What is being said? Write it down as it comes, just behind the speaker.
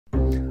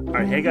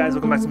Alright, hey guys,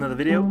 welcome back to another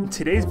video. In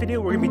today's video,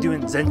 we're going to be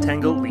doing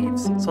Zentangle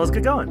leaves. So let's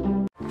get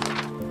going.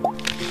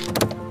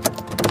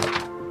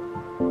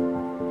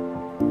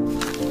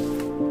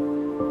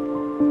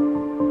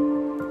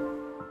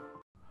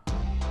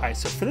 Alright,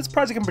 so for this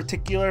project in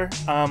particular,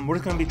 we're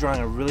just going to be drawing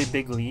a really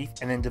big leaf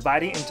and then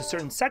dividing it into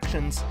certain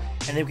sections,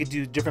 and then we could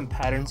do different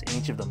patterns in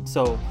each of them.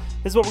 So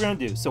this is what we're going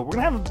to do. So we're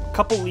going to have a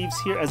couple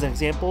leaves here as an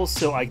example,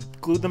 so I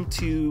glued them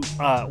to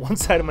one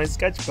side of my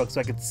sketchbook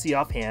so I could see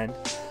offhand.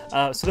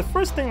 So the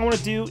first thing I want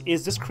to do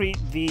is just create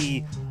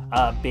the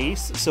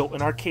base. So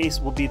in our case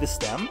will be the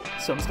stem.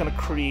 So I'm just going to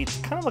create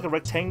kind of like a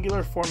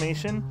rectangular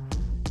formation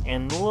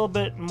and a little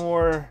bit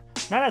more,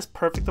 not as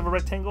perfect of a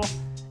rectangle.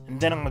 And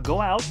then I'm going to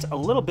go out a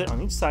little bit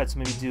on each side. So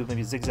maybe do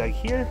a zigzag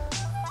here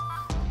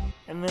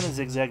and then a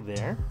zigzag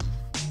there.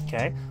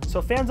 Okay, so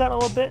it fans out a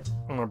little bit.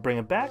 I'm going to bring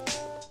it back.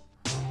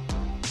 I'm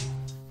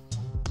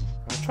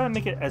going to try to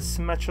make it as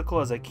symmetrical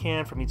as I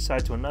can from each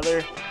side to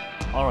another.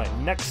 Alright,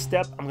 next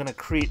step, I'm going to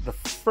create the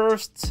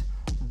first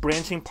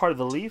branching part of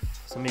the leaf.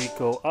 So maybe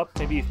go up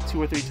maybe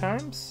 2 or 3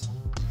 times,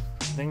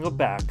 then go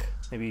back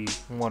maybe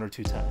 1 or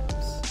 2 times.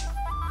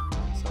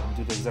 So I'm going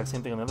to do the exact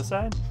same thing on the other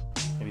side,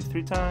 maybe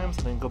 3 times,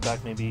 and then go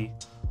back maybe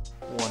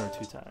 1 or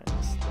 2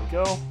 times. There we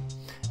go.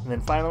 And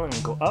then finally, I'm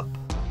going to go up,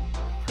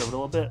 curve it a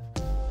little bit,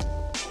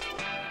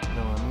 and then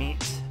I'm going to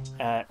meet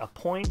at a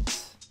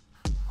point.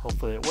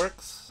 Hopefully it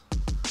works.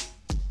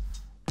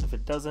 If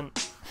it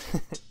doesn't,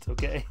 it's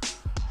okay.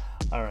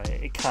 Alright,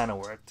 it kind of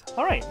worked.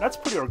 Alright, that's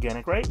pretty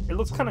organic, right? It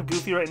looks kind of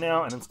goofy right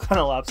now, and it's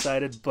kind of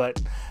lopsided, but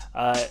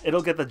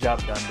it'll get the job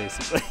done,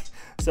 basically.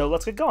 So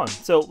let's get going.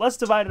 So let's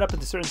divide it up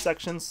into certain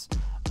sections.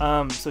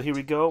 So here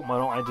we go. Why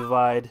don't I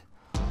divide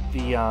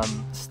the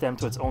stem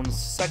to its own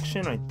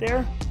section right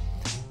there.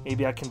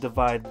 Maybe I can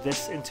divide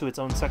this into its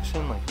own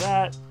section like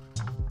that.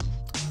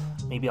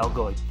 Maybe I'll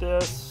go like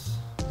this.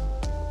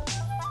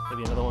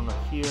 Maybe another one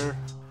right here.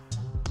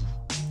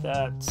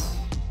 That.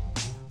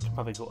 Can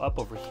probably go up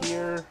over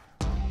here.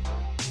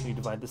 We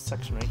divide this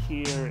section right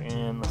here,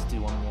 and let's do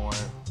one more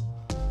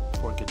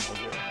for good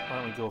measure. Why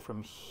don't we go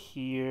from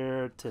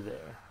here to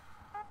there?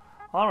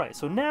 Alright,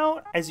 so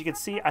now, as you can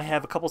see, I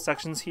have a couple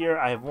sections here.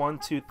 I have 1,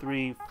 2,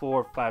 3,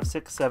 4, 5,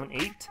 6, 7,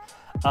 8.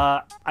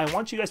 I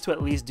want you guys to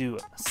at least do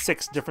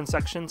 6 different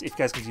sections. If you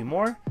guys can do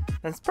more,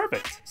 that's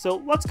perfect.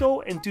 So let's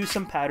go and do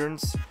some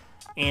patterns,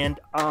 and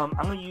I'm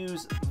going to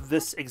use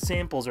this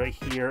examples right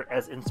here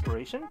as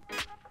inspiration.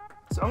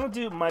 So I'm going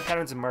to do my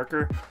patterns in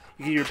marker.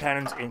 You can do your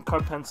patterns in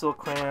colored pencil,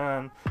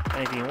 crayon,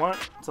 anything you want.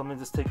 So let me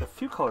just take a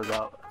few colors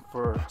out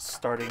for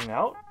starting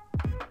out.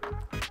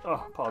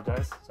 Oh,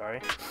 apologize,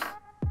 sorry.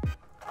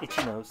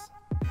 Itchy nose.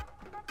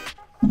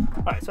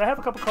 Alright, so I have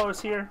a couple colors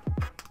here.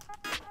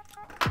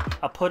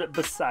 I'll put it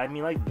beside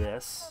me like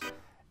this.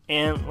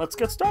 And let's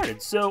get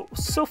started. So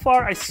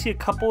far I see a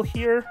couple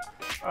here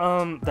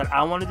that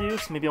I want to do.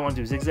 So maybe I want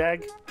to do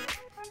zigzag.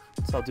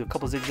 So I'll do a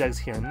couple zigzags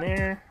here and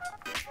there.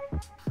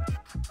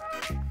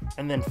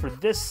 And then for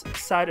this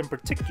side in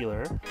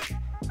particular,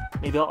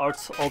 maybe I'll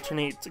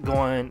alternate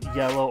going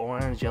yellow,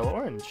 orange, yellow,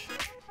 orange.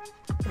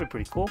 That'd be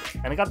pretty cool.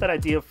 And I got that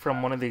idea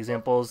from one of the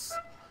examples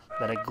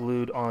that I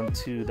glued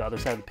onto the other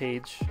side of the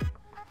page.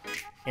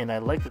 And I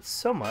liked it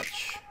so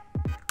much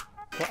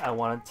that I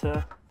wanted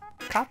to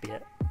copy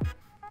it.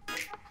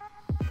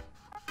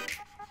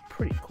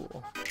 Pretty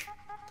cool.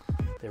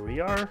 There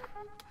we are.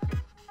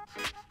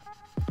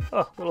 Oh,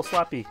 a little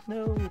sloppy.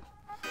 No.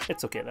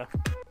 It's okay though.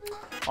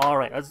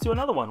 Alright, let's do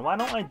another one. Why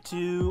don't I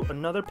do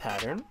another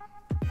pattern?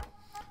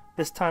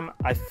 This time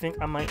I think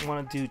I might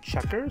want to do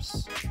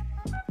checkers.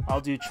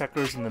 I'll do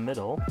checkers in the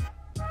middle.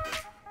 So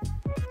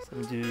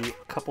I'm going to do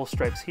a couple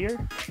stripes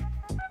here,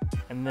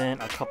 and then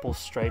a couple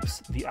stripes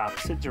the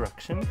opposite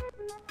direction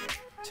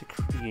to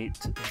create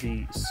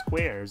the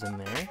squares in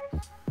there.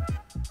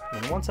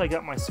 And once I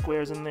got my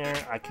squares in there,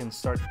 I can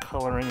start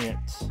coloring it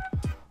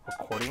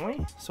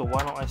accordingly. So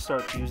why don't I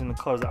start using the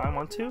colors that I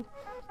want to?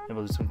 Maybe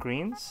I'll do some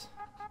greens.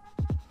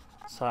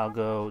 So I'll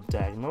go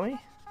diagonally.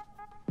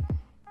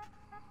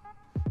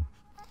 There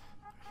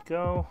we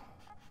go.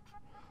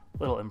 A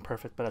little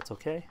imperfect, but that's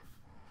okay.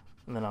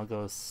 And then I'll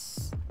go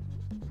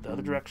the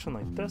other direction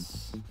like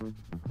this.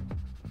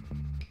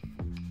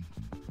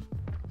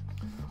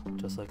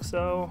 Just like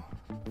so.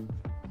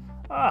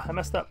 Ah, I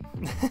messed up.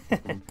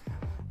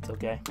 It's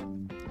okay.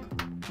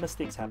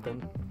 Mistakes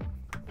happen.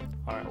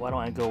 Alright, why don't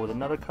I go with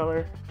another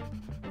color?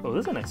 Oh,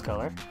 this is a nice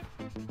color.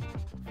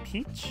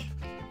 Peach.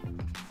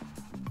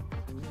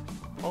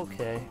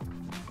 Okay,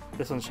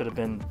 this one should have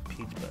been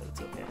peach, but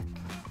it's okay.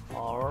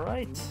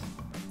 Alright,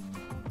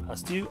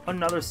 let's do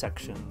another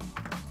section.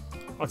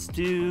 Let's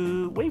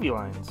do wavy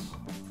lines.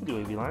 We'll do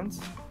wavy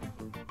lines.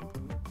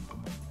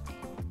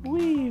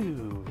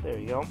 Woo! There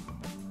you go.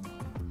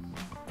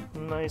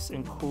 Nice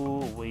and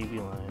cool wavy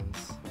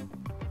lines.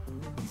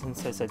 And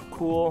since I said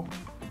cool,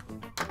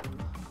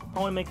 I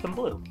want to make them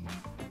blue.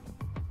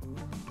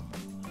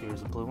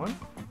 Here's a blue one.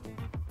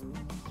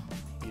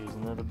 Here's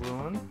another blue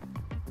one.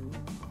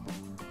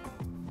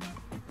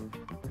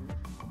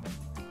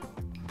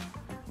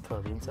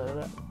 Color the inside of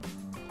that.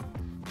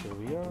 There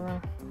we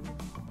are.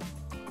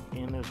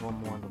 And there's one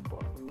more on the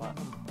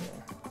bottom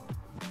there.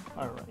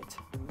 Alright,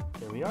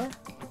 there we are.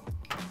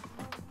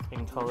 I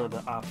can color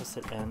the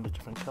opposite end a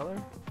different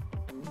color.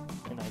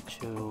 And I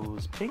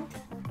chose pink.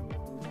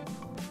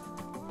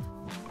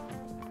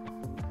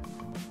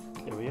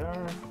 There we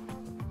are.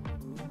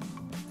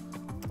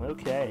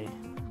 Okay.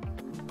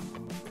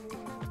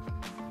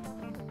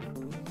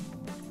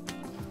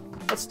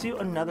 Let's do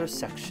another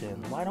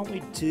section. Why don't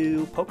we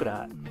do polka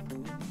dot?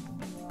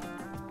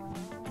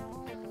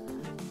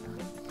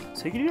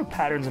 So you can do your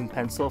patterns in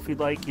pencil if you'd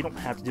like. You don't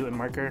have to do it in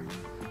marker.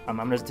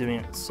 I'm just doing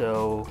it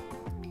so,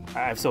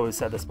 I've always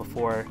said this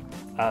before,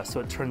 so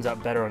it turns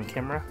out better on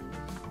camera,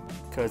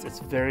 because it's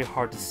very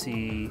hard to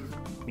see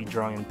me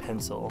drawing in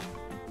pencil,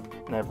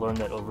 and I've learned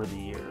that over the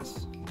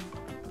years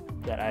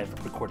that I've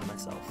recorded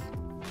myself.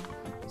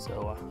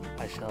 So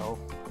I shall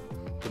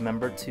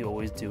remember to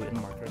always do it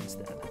in marker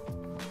instead.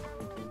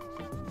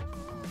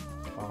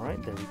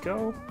 Alright, there we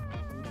go.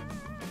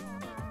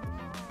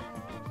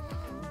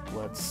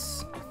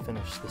 Let's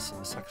finish this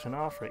section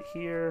off right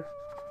here.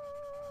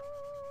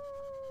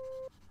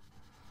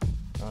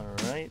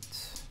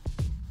 Alright.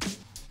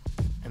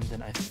 And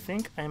then I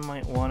think I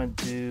might want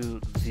to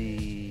do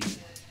the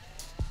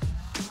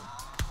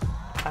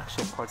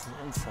actual parts on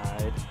the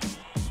inside.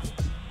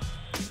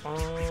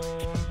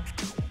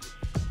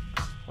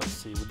 Let's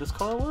see, would this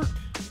color work?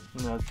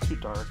 No, it's too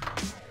dark.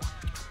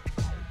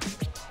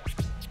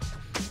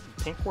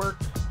 Pink work?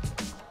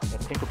 Yeah,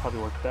 pink would probably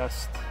work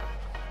best,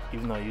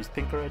 even though I used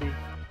pink already.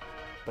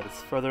 But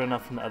it's further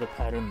enough from the other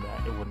pattern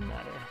that it wouldn't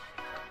matter.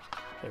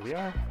 There we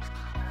are.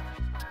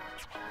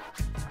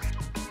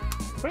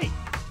 Great!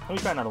 Let me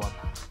try another one.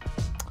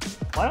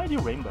 Why don't I do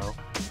rainbow?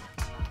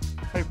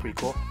 That'd be pretty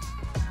cool.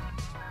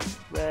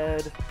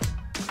 Red,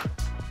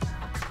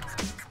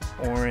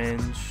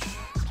 orange,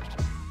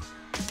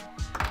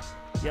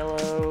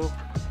 yellow,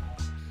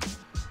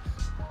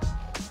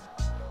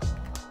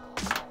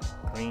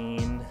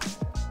 green,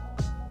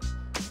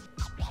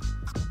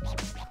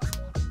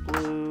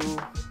 blue.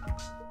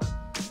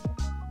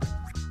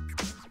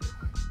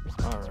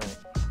 Alright.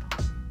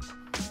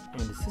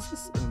 And is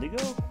this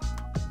indigo?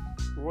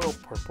 Royal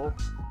purple.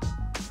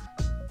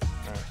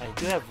 Alright, I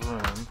do have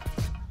room.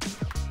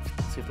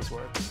 Let's see if this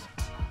works.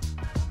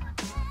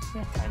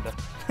 Yeah, kinda.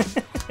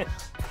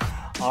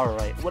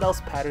 Alright, what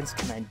else patterns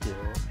can I do?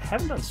 I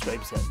haven't done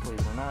stripes yet, believe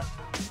it or not.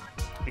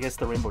 I guess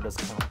the rainbow does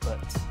count,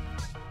 but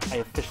I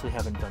officially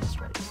haven't done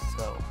stripes,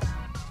 so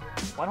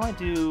why don't I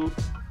do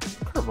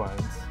curve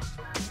lines?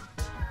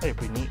 That'd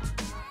be pretty neat.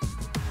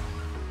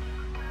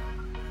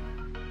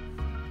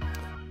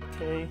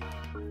 Okay.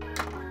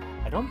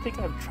 I don't think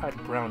I've tried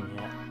brown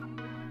yet,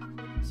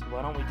 so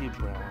why don't we do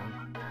brown?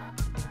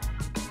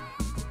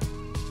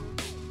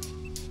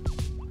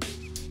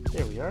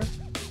 There we are.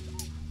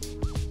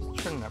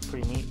 It's turning out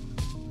pretty neat.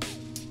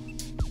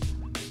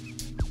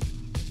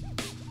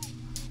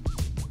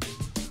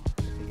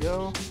 There we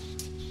go.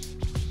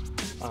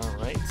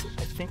 Alright,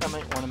 I think I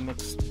might want to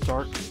mix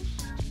dark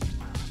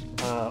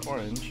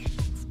orange.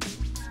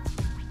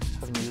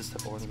 Haven't used this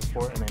type of orange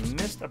before, and I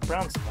missed a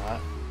brown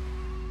spot.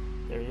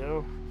 There you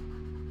go.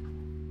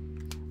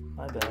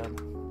 My bad.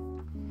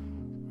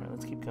 Alright,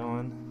 let's keep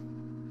going.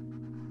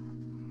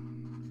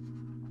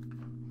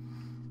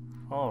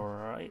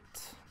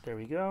 Alright, there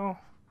we go.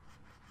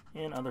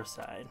 And other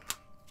side.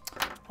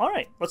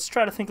 Alright, let's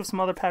try to think of some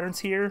other patterns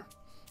here.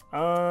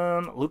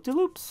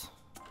 Loop-de-loops.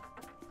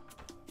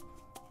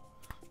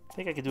 I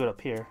think I could do it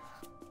up here.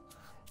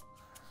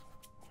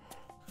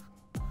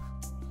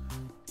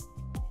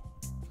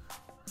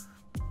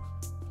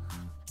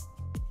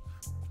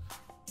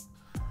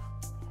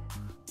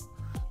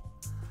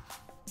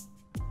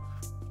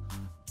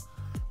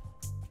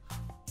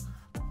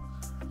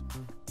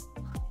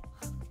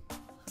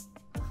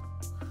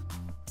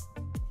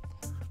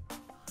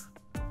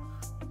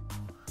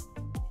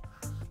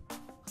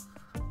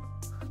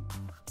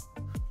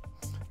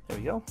 There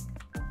we go.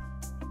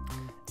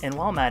 And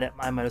while I'm at it,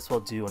 I might as well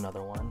do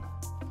another one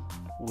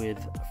with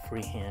a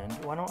free hand.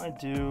 Why don't I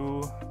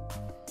do...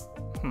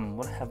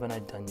 what haven't I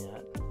done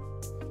yet?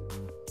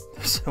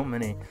 There's so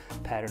many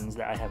patterns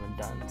that I haven't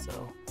done,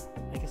 so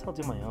I guess I'll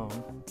do my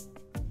own.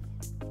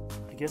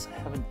 I guess I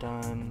haven't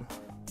done...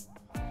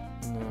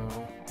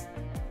 No.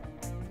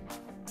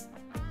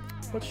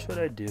 What should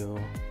I do?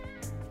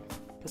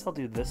 I guess I'll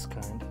do this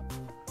kind.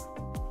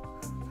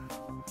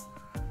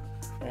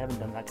 I haven't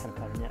done that kind of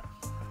pattern yet.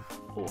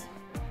 Oh.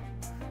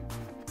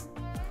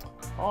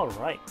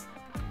 Alright,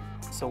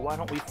 so why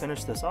don't we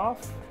finish this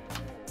off?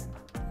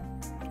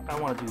 I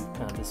want to do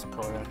kind of this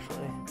color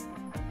actually.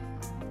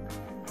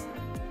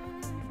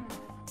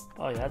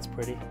 Oh yeah, that's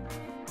pretty.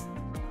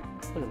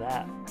 Look at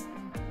that.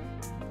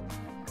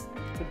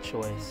 Good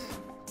choice.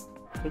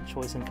 Good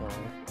choice in color.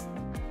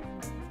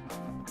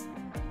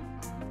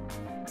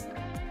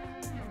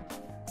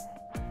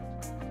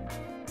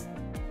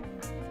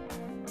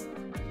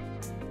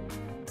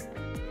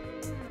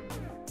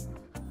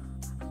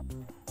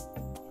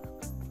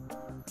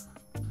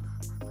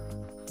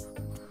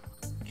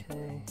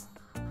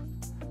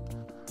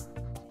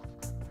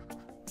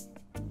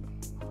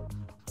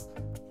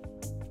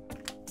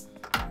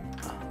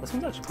 This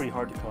one's actually pretty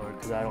hard to color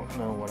because I don't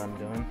know what I'm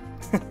doing.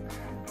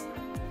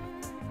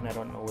 And I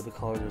don't know where the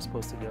colors are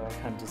supposed to go. I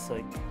kind of just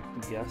like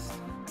guessed.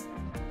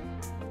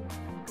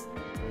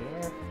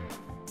 There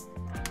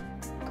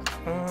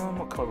we are.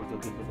 What color would go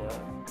good with that?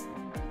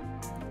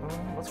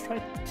 Let's try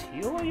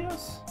teal, I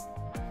guess.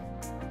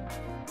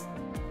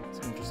 It's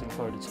an interesting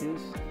color to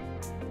choose.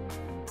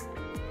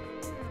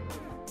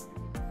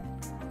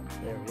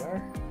 There we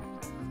are.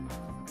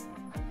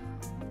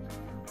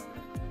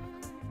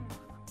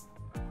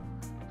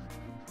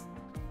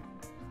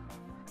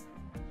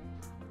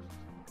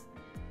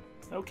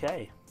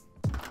 Okay,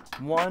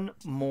 one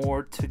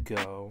more to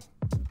go.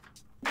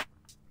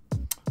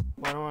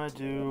 Why don't I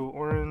do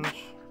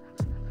orange?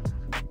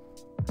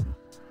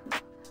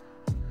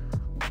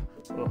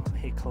 Oh, I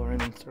hate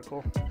coloring in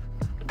circle.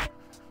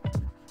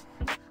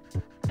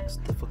 It's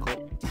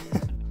difficult.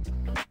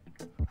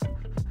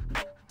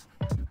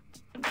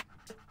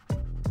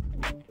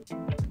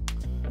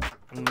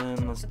 And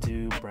then let's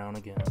do brown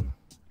again.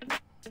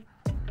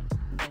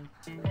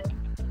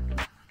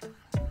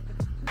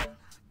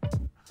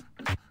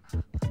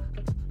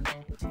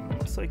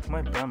 Looks like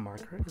my brown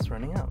marker is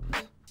running out,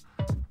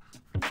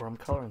 or I'm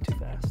coloring too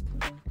fast.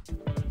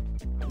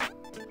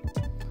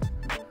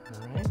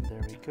 Alright,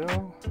 there we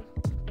go.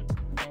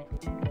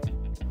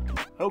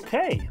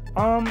 Okay,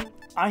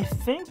 I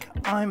think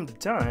I'm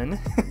done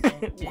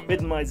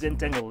with my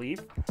Zentangle leaf,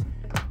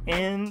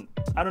 and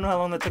I don't know how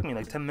long that took me,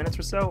 like 10 minutes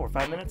or so, or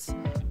 5 minutes.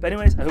 But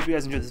anyways, I hope you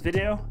guys enjoyed this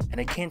video,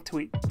 and I can't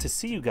wait to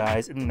see you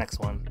guys in the next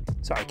one.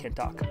 Sorry, I can't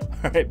talk.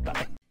 Alright,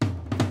 bye.